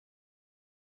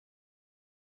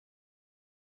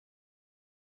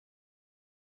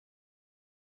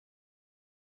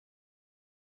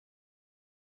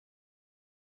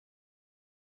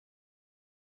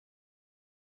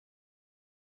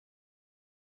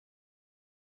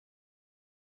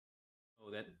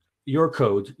that your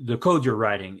code, the code you're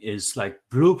writing, is like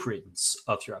blueprints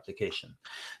of your application.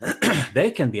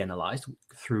 They can be analyzed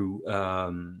through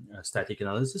static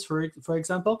analysis, for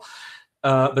example.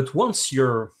 But once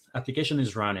your application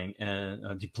is running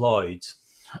and deployed,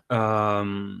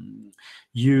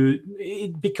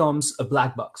 it becomes a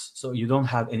black box. So you don't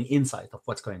have any insight of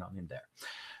what's going on in there.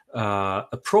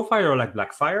 A profiler like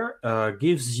Blackfire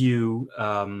gives you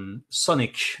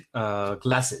sonic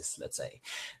glasses, let's say,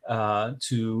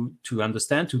 to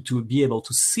understand, to be able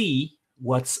to see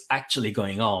what's actually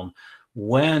going on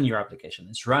when your application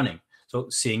is running. So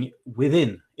seeing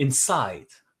inside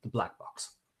the black box.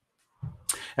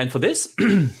 And for this,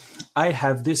 I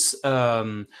have this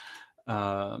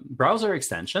browser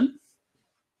extension,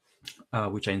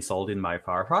 which I installed in my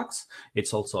Firefox.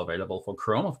 It's also available for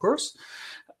Chrome, of course.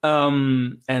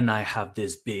 And I have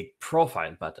this big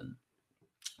profile button,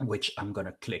 which I'm going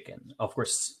to click in. Of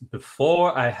course,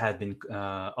 before I had been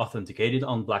authenticated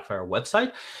on Blackfire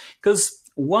website, because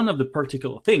one of the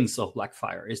particular things of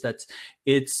Blackfire is that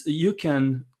you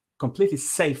can completely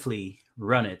safely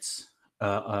run it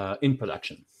in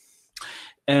production.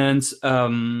 And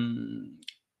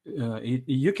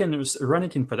you can run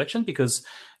it in production because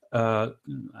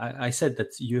I said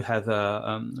that you have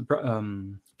a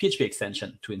PHP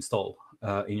extension to install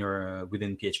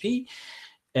within PHP,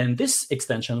 and this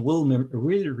extension will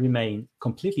really remain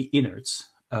completely inert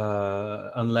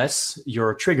unless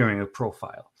you're triggering a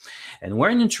profile. And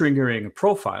when you're triggering a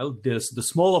profile, there's the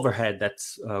small overhead that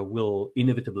will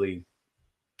inevitably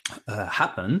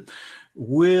happen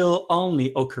will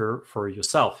only occur for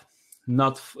yourself,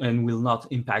 and will not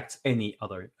impact any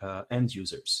other end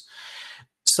users.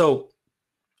 So,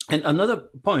 and another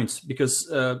point, because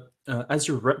as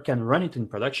you can run it in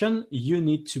production, you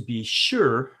need to be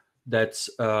sure that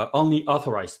only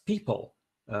authorized people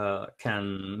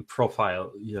can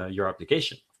profile your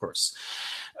application, of course.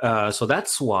 So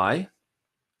that's why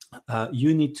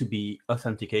you need to be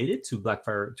authenticated to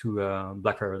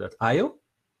Blackfire.io.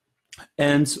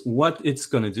 And what it's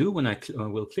going to do when I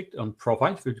will click on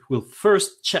profile, it will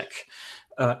first check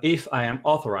if I am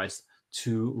authorized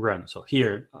to run. So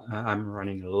here I'm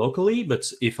running locally,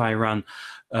 but if I run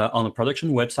on a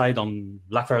production website on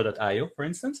Blackfire.io, for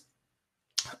instance,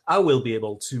 I will be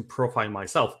able to profile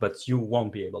myself, but you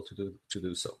won't be able to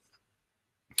do so.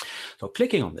 So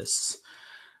clicking on this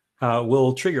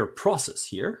will trigger a process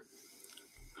here.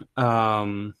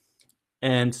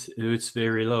 And it's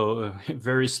very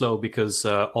slow because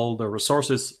all the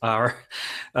resources are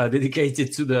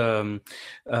dedicated to the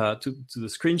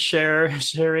screen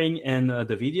sharing and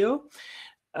the video.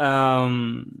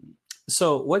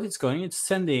 So what it's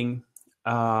sending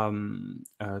 10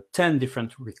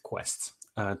 different requests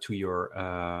to your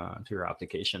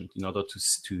application in order to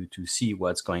see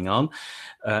what's going on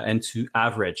and to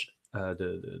average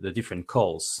the different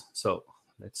calls. So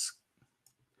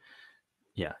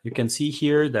you can see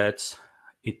here that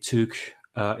it took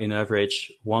in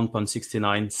average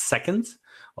 1.69 seconds.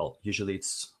 Well, usually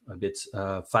it's a bit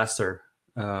faster.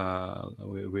 We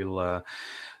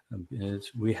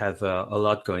have a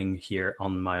lot going here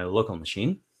on my local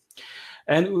machine.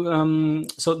 And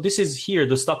so this is here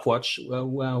the stopwatch.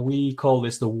 We call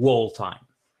this the wall time.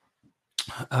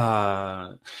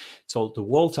 So the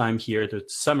wall time here, the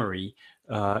summary,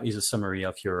 is a summary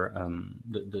of your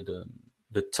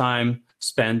the time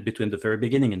spent between the very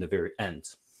beginning and the very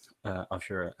end of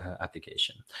your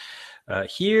application.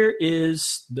 Here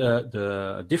is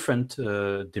the different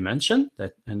dimension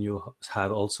and you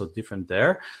have also different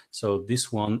there. So this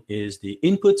one is the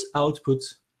input-output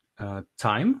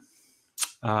time.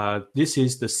 This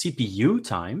is the CPU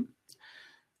time.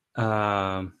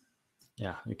 Yeah,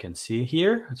 you can see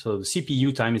here. So the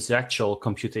CPU time is the actual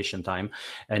computation time,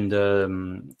 and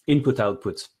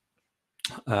input-output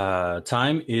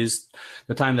time is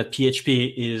the time that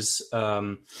PHP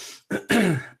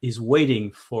is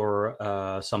waiting for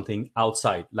something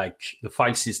outside, like the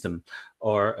file system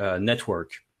or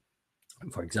network.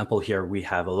 For example, here we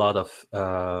have a lot of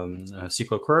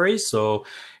SQL queries, so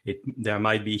there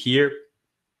might be here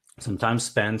some time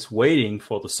spent waiting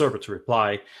for the server to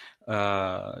reply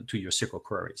to your SQL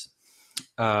queries.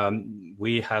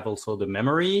 We have also the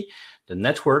memory, the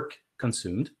network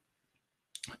consumed,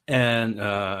 and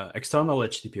external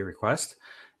HTTP request,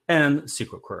 and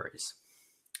SQL queries.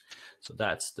 So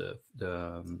that's the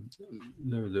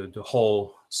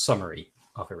whole summary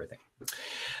of everything.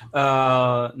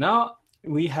 Now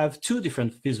we have two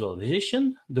different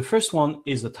visualization. The first one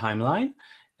is the timeline,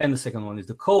 and the second one is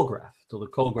the call graph. So the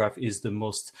call graph is the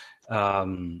most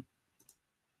common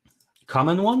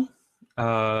one.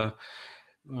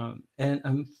 and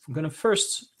I'm going to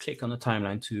first click on the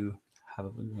timeline to have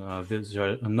an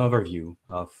overview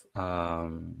of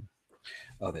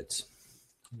it.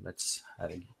 Let's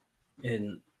have it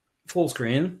in full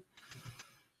screen.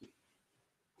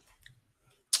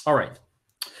 All right.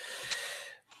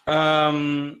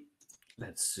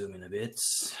 Let's zoom in a bit.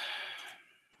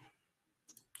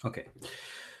 Okay.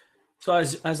 So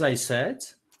as I said,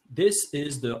 this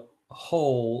is the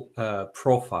whole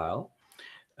profile.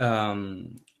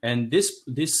 And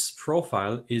this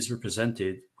profile is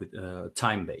represented with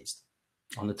time-based,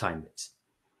 on the time base.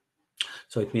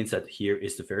 So it means that here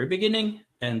is the very beginning,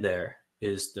 and there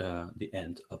is the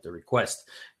end of the request.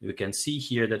 You can see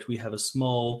here that we have a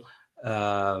small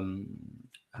red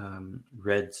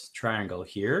triangle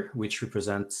here, which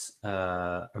represents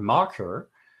a marker.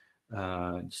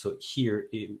 So here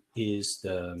it is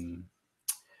the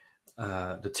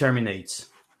terminate.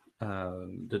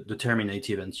 The terminate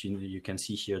event. You can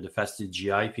see here the fasted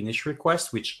GI finish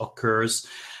request, which occurs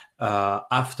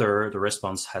after the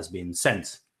response has been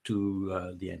sent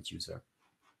to the end user.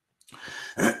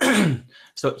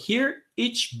 So here,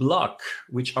 each block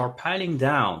which are piling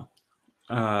down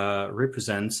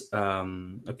represents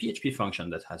a PHP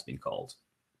function that has been called.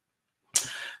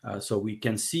 So we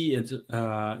can see it,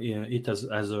 it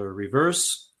as a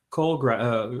reverse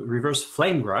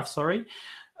flame graph. Sorry.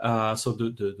 So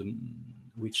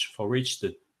for which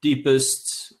the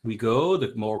deepest we go,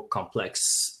 the more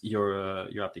complex your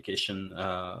application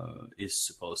is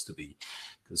supposed to be,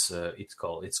 because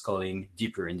it's calling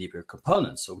deeper and deeper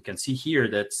components. So we can see here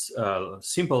that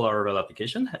simple Laravel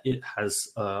application, it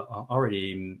has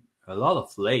already a lot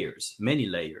of layers, many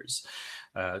layers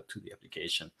to the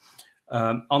application.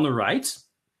 On the right.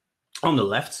 On the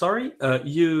left, sorry,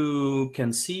 you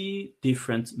can see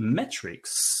different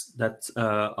metrics that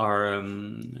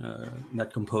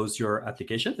that compose your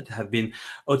application that have been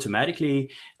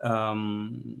automatically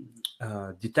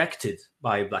detected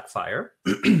by Blackfire.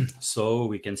 So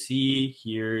we can see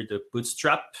here the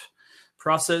bootstrap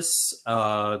process,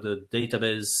 the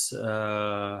database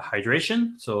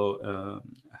hydration, so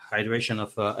hydration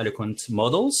of eloquent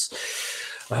models,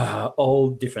 all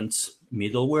different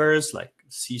middlewares like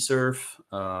CSRF,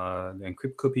 the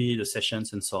encrypt copy, the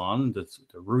sessions, and so on, the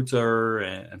router,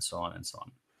 and so on and so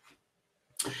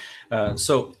on.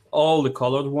 So all the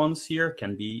colored ones here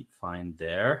can be found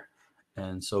there,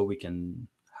 and so we can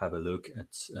have a look at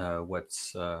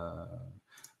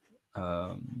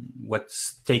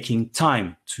what's taking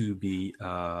time to be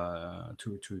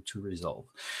to resolve.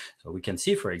 So we can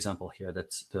see, for example, here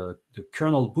that the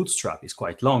kernel bootstrap is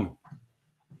quite long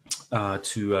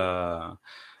to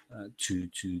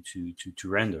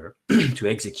render, to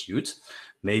execute.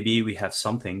 Maybe we have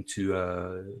something to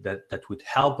that would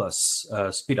help us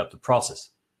speed up the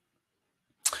process.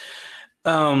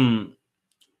 And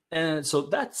so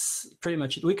that's pretty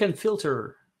much it. We can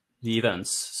filter the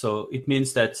events. So it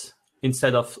means that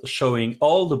instead of showing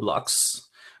all the blocks,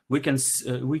 we can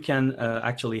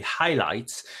actually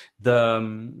highlight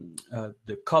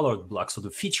the colored blocks, or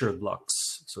the featured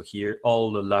blocks. So here,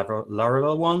 all the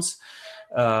Laravel ones,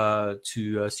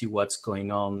 to see what's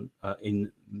going on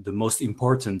in the most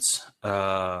important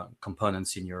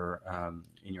components in your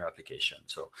application.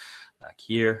 So like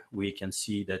here, we can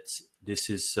see that this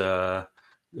is the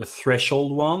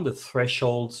threshold one. The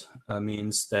threshold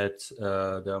means that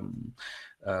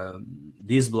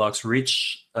these blocks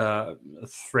reach a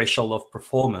threshold of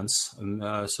performance.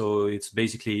 So it's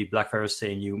basically Blackfire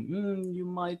saying you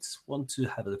might want to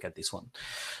have a look at this one.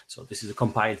 So this is a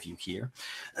compiled view here.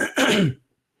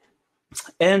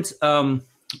 And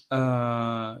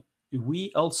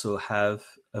we also have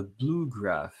a blue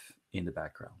graph in the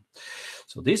background.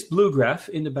 So this blue graph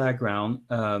in the background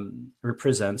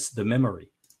represents the memory,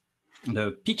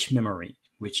 the peak memory,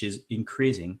 which is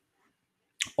increasing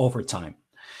over time.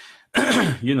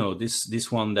 You know, this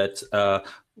one that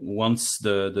once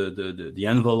the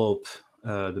envelope,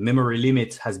 the memory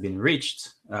limit has been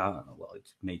reached, well, it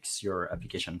makes your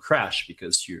application crash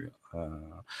because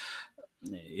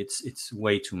it's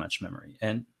way too much memory.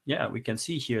 And yeah, we can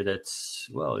see here that,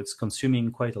 well, it's consuming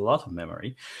quite a lot of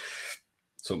memory.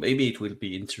 So maybe it will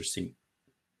be interesting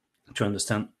to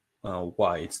understand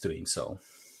why it's doing so.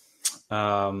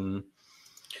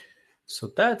 So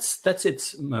that's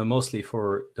it mostly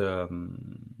for the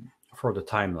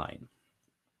timeline.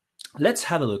 Let's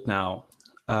have a look now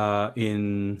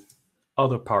in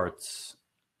other parts,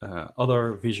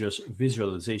 other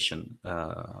visualization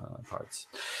parts.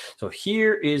 So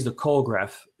here is the call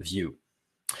graph view.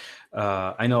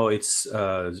 I know it's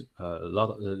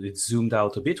it's zoomed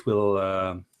out a bit.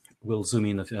 We'll zoom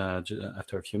in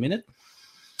after a few minutes.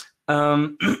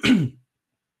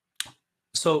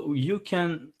 So you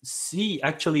can see,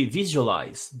 actually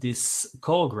visualize this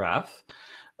call graph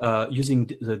using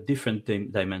the different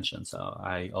dimensions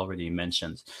I already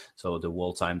mentioned. So the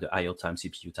wall time, the IO time,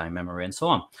 CPU time, memory, and so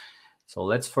on. So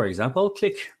let's, for example,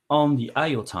 click on the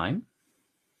IO time.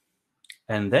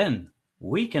 And then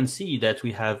we can see that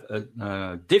we have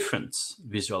a different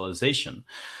visualization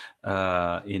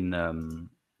for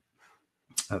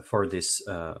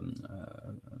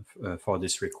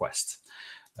this request.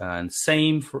 And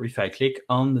same for if I click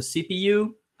on the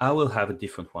CPU, I will have a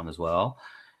different one as well.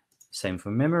 Same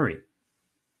for memory.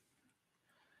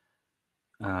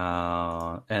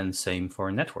 And same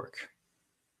for network.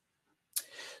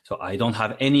 So I don't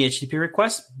have any HTTP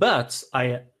requests, but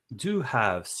I do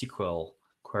have SQL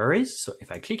queries. So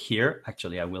if I click here,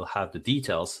 actually, I will have the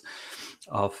details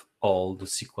of all the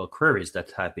SQL queries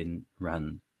that have been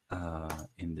run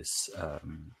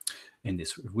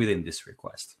within this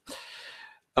request.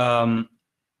 And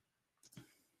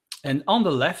on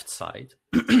the left side,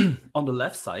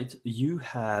 you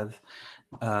have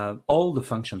all the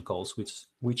function calls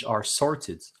which are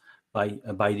sorted by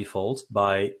default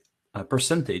by a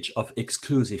percentage of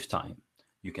exclusive time.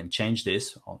 You can change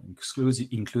this on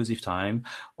inclusive time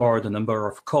or the number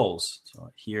of calls. So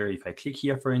here, if I click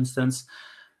here, for instance,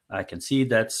 I can see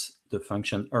that the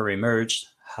function array merged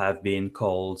have been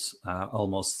called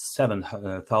almost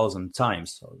 7,000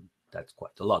 times. So that's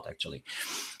quite a lot, actually.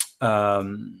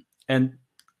 And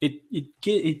it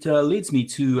leads me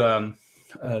to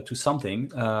something,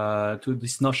 to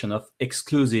this notion of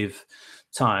exclusive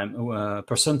time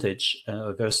percentage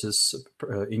versus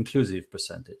inclusive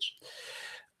percentage.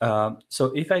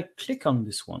 So if I click on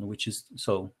this one, which is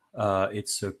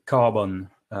it's a carbon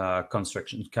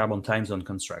construction, carbon time zone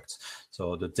construct.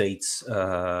 So the dates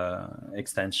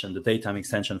extension, the datetime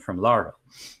extension from Laravel.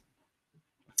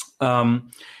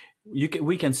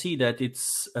 We can see that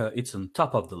it's on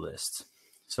top of the list.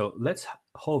 So let's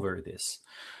hover this.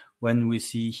 When we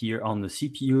see here on the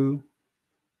CPU,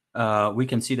 we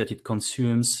can see that it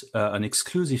consumes an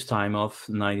exclusive time of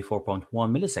 94.1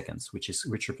 milliseconds,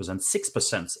 which represents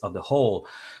 6% of the whole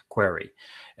query.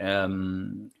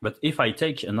 But if I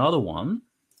take another one,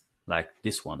 like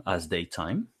this one as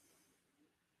datetime,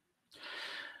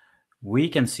 we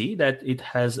can see that it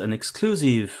has an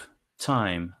exclusive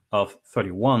time of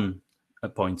 31.8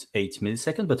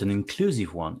 milliseconds, but an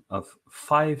inclusive one of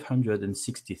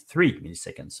 563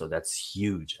 milliseconds. So that's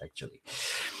huge, actually.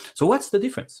 So what's the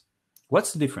difference?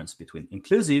 What's the difference between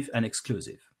inclusive and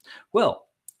exclusive? Well,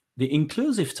 the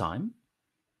inclusive time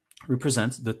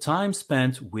represents the time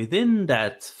spent within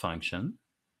that function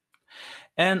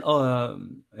and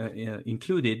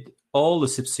included all the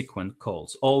subsequent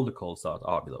calls, all the calls that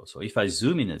are below. So if I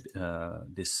zoom in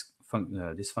this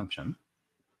function,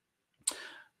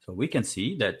 so we can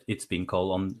see that it's being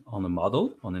called on a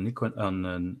model, on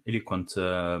an eloquent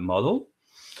model.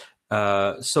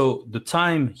 So the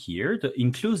time here, the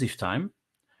inclusive time,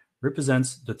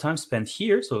 represents the time spent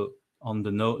here, so on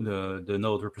the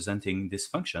node representing this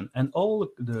function, and all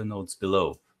the nodes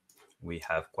below. We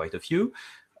have quite a few,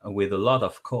 with a lot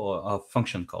of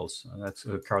function calls. That's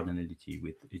a cardinality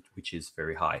with it, which is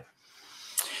very high.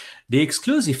 The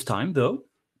exclusive time, though,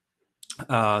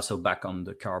 so back on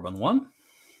the carbon one,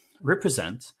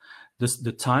 represent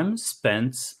the time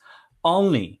spent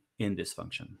only in this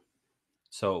function.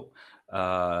 So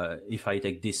if I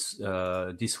take this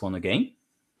one again,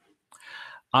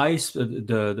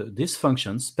 this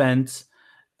function spent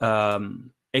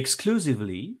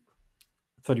exclusively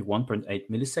 31.8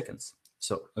 milliseconds.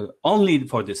 So only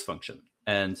for this function,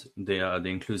 and the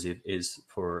inclusive is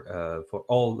for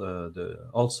all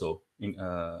also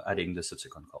adding the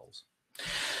subsequent calls.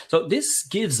 So this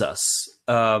gives us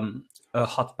a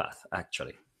hot path,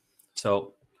 actually.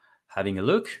 So having a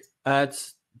look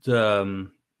at the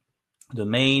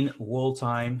main wall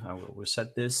time, I will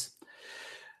reset this.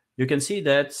 You can see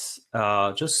that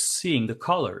just seeing the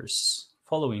colors,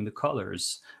 following the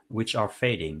colors which are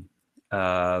fading,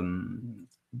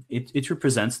 it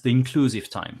represents the inclusive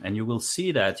time, and you will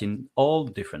see that in all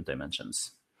different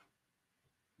dimensions.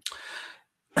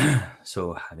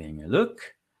 So having a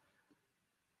look,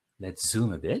 let's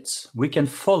zoom a bit. We can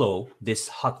follow this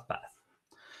hot path,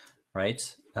 right?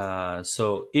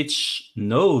 So each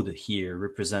node here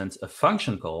represents a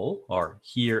function call, or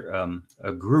here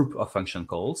a group of function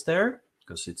calls there,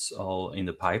 because it's all in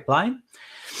the pipeline.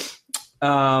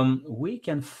 We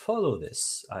can follow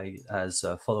this as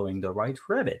following the right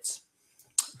rabbit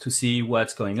to see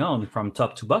what's going on from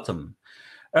top to bottom,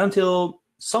 until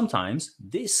sometimes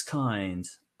this kind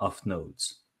of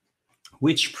nodes,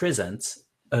 which presents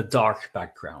a dark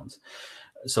background.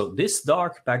 So this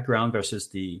dark background versus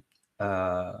the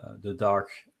dark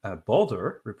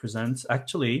border represents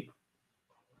actually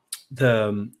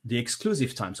the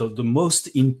exclusive time, so the most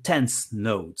intense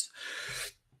nodes.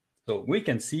 So we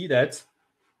can see that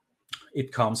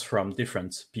it comes from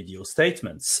different PDO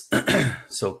statements.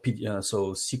 So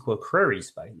SQL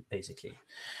queries, basically.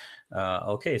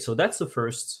 Okay, so that's the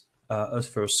first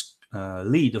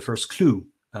lead, the first clue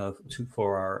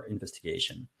for our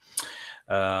investigation.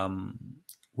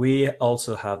 We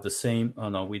also have the same. Oh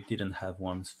no, we didn't have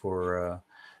ones for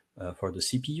the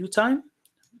CPU time,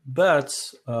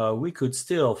 but we could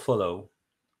still follow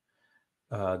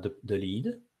the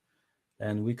lead,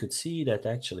 and we could see that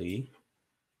actually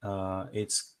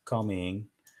it's coming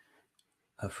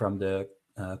from the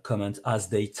comment as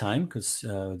datetime, because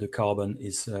the Carbon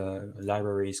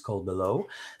library is called below.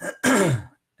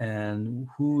 And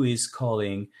who is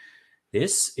calling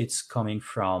this? It's coming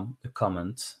from the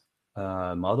comment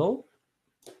model,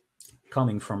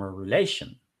 coming from a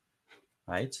relation,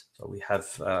 right? So we have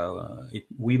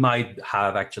we might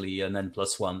have actually an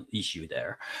n+1 issue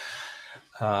there,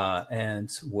 and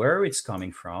where it's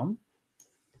coming from,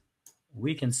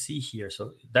 we can see here.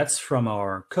 So that's from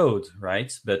our code,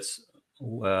 right? But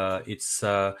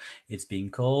it's being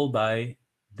called by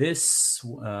this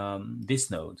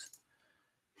this node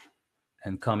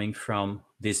and coming from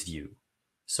this view.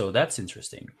 So that's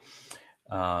interesting.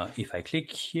 If I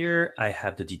click here, I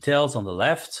have the details on the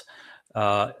left.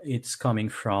 It's coming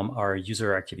from our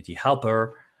user activity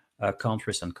helper, count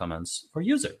recent comments for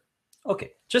user.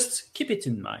 Okay, just keep it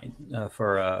in mind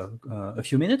for a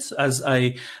few minutes as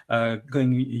I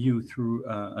going you through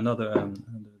another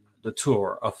the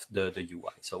tour of the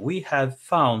UI. So we have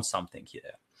found something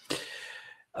here.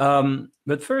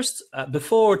 But first,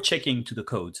 before checking to the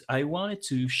code, I wanted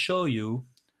to show you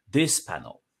this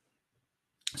panel.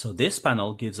 So this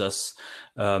panel gives us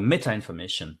meta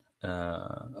information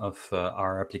of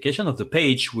our application, of the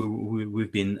page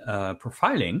we've been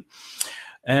profiling.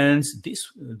 And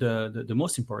this, the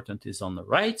most important is on the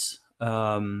right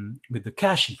with the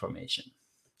cache information.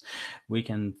 We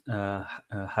can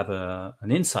have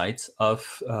an insight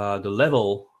of the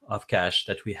level of cache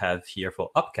that we have here for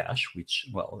up cache, which,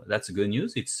 well, that's good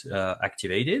news. It's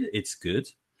activated. It's good.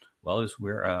 Well,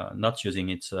 we're not using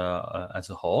it as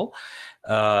a whole.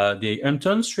 The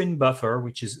unturned string buffer,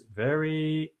 which is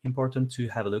very important to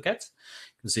have a look at,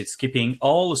 because it's keeping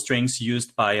all the strings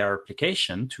used by our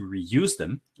application to reuse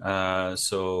them.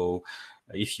 So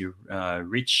if you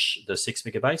reach the 6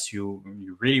 megabytes, you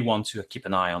really want to keep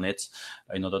an eye on it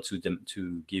in order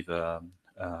to give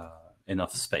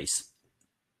enough space.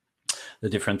 The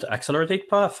different accelerated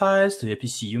files, the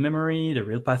APCU memory, the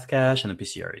real path cache, and the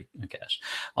PCRE cache.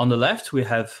 On the left, we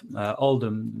have all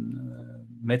the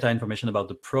meta information about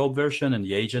the probe version and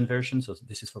the agent version. So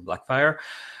this is for Blackfire.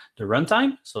 The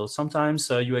runtime. So sometimes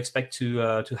you expect to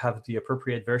have the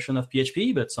appropriate version of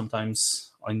PHP, but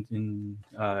sometimes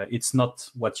it's not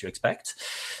what you expect.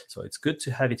 So it's good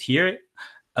to have it here.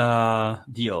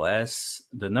 The OS,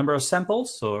 the number of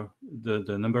samples, so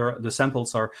the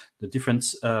samples are the different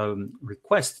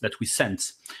requests that we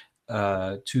sent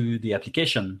to the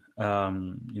application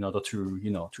in order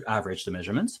to average the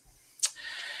measurements.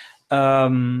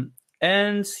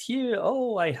 And here,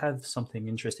 I have something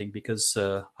interesting because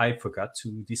I forgot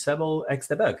to disable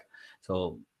Xdebug.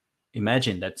 So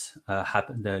imagine that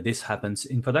this happens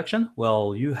in production.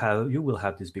 Well, you will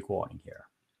have this big warning here.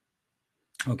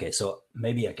 Okay, so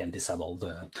maybe I can disable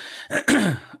the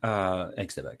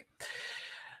Xdebug.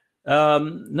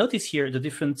 Notice here the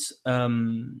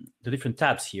different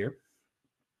tabs here.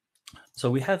 So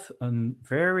we have a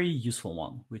very useful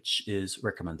one, which is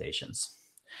recommendations.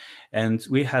 And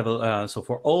we have, so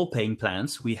for all paying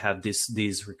plans, we have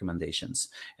these recommendations.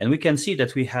 And we can see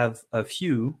that we have a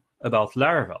few about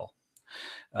Laravel.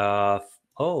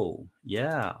 Oh,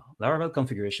 yeah, Laravel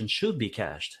configuration should be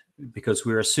cached because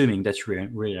we're assuming that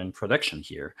we're in production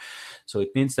here. So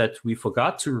it means that we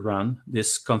forgot to run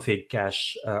this config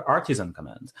cache artisan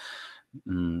command.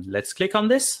 Let's click on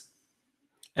this.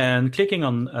 And clicking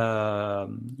on,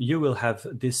 you will have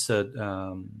this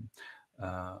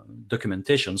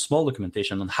documentation, small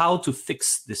documentation on how to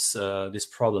fix this this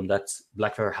problem that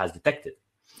Blackfire has detected.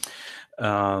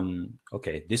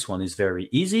 Okay, this one is very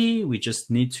easy. We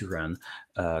just need to run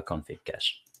config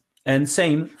cache. And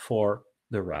same for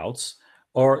the routes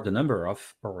or the number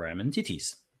of program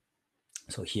entities.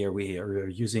 So here we are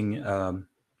using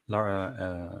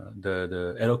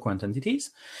the eloquent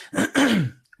entities.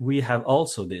 We have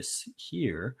also this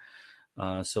here.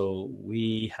 So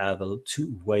we have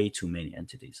way too many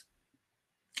entities.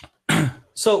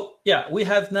 So yeah, we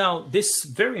have now this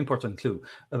very important clue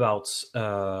about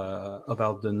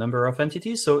the number of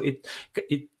entities. So it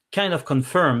kind of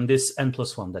confirmed this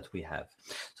n+1 that we have.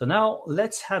 So now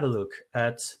let's have a look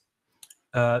at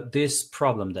this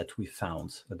problem that we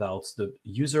found about the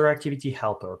user activity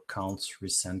helper counts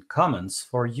recent comments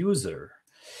for user,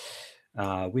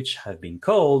 which have been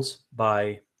called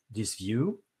by this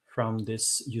view from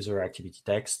this user activity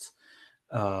text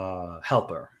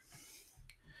helper.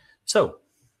 So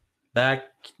back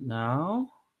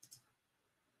now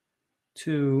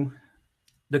to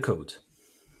the code.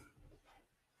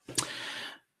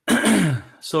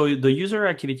 So the user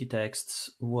activity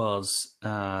text was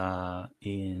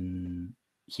in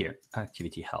here,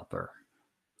 activity helper.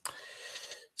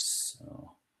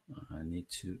 So I need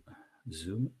to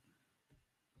zoom.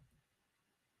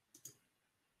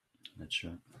 Not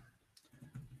sure.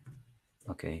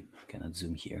 Okay, cannot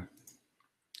zoom here.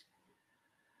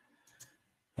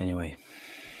 Anyway.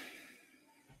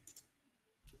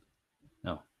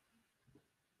 No.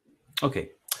 Okay.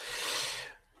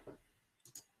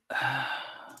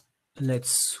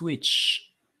 Let's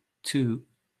switch to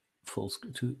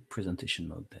presentation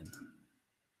mode then.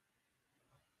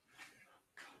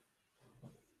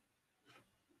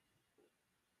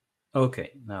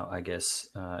 Okay, now I guess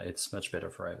it's much better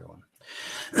for everyone.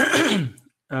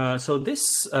 So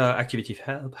this activity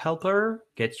helper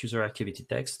gets user activity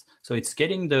text. So it's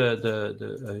getting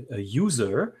a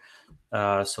user.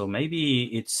 So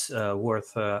maybe it's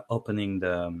worth opening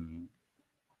the.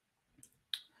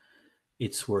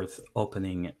 It's worth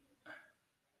opening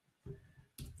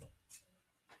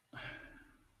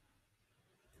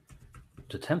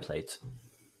the template.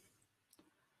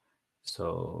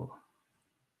 So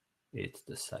it's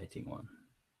the citing one.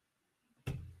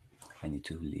 I need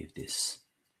to leave this.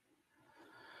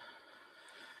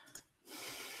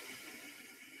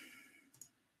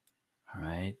 All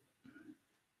right.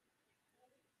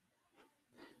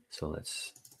 So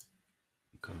let's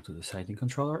go to the citing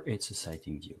controller. It's a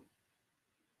citing view.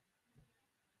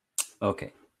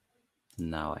 Okay,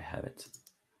 now I have it.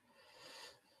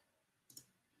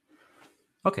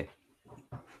 Okay.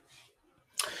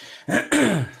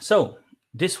 So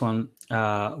this one,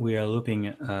 we are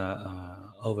looping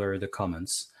over the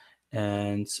comments,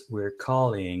 and we're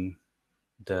calling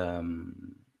the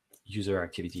user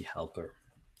activity helper.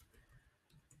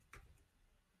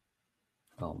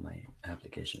 Oh, my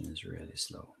application is really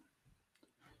slow.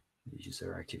 The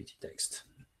user activity text.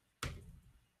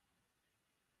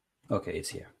 Okay, it's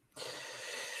here.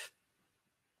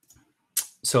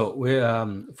 So we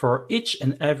for each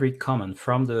and every comment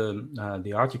from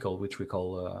the article, which we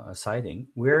call citing,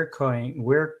 we're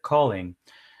calling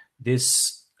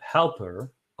this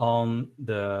helper on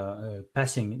the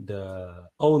passing the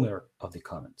owner of the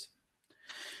comment.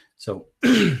 So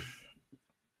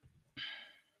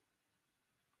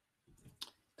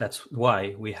that's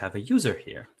why we have a user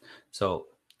here. So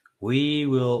we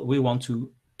want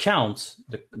to count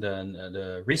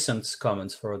the recent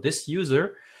comments for this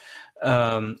user,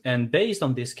 and based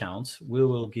on this count, we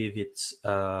will give it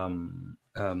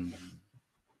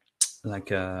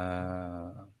like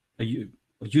a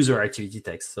user activity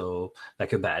text, so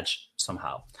like a badge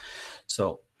somehow.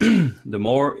 So the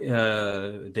more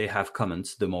they have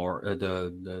comments, the more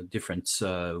the difference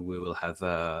we will have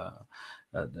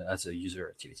as a user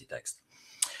activity text.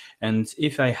 And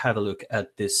if I have a look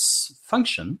at this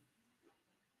function,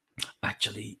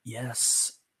 actually,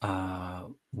 yes,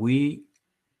 we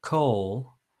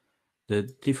call the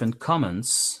different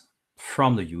comments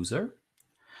from the user.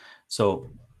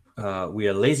 So we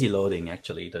are lazy loading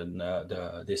actually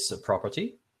this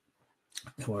property.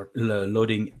 We're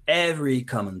loading every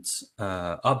comment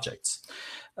objects,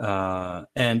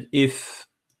 and if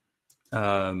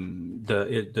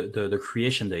the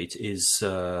creation date is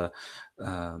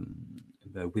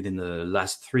within the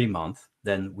last 3 months,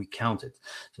 then we count it.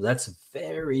 So that's a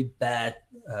very bad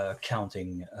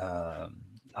counting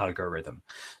algorithm.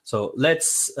 So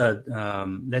let's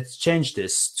change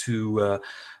this to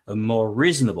a more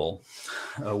reasonable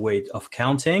way of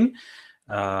counting.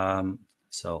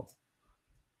 So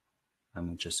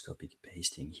I'm just copy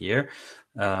pasting here.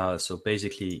 So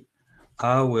basically,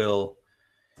 I will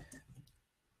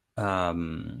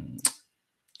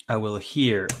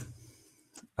here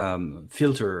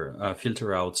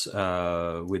filter out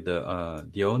with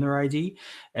the owner ID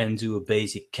and do a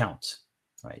basic count,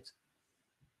 right?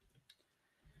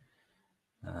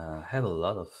 I have a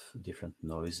lot of different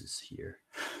noises here.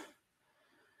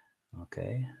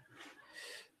 Okay.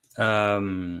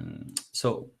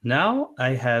 So now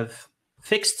I have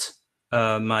fixed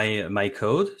my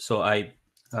code. So I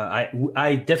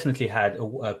I definitely had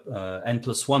a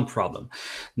n+1 problem.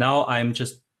 Now I'm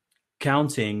just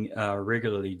counting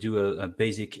regularly, do a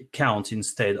basic count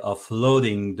instead of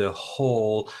loading the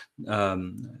whole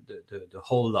the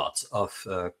whole lot of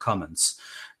comments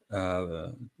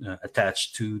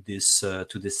attached to this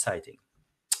citing.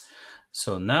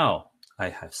 So now I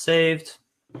have saved,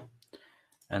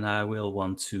 and I will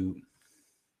want to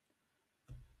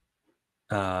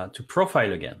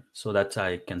profile again so that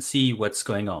I can see what's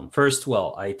going on. First,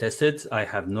 well, I tested. I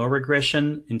have no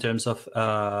regression in terms of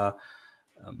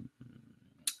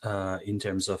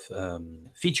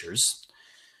features.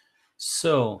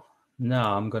 So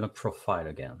now I'm going to profile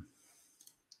again.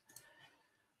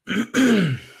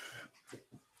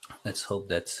 Let's hope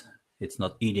that it's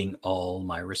not eating all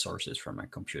my resources from my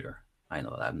computer. I know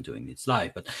that I'm doing this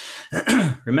live, but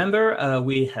remember,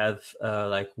 we have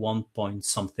like 1 point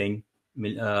something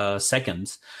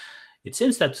seconds. It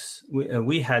seems that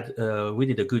we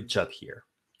did a good job here.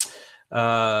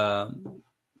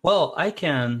 Well, I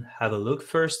can have a look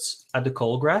first at the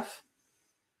call graph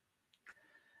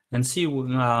and see,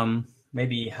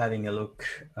 maybe having a look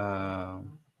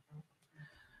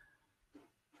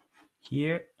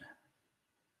here.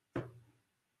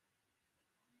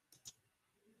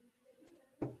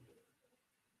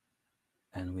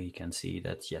 And we can see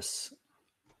that, yes,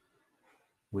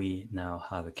 we now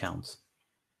have a count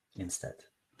instead.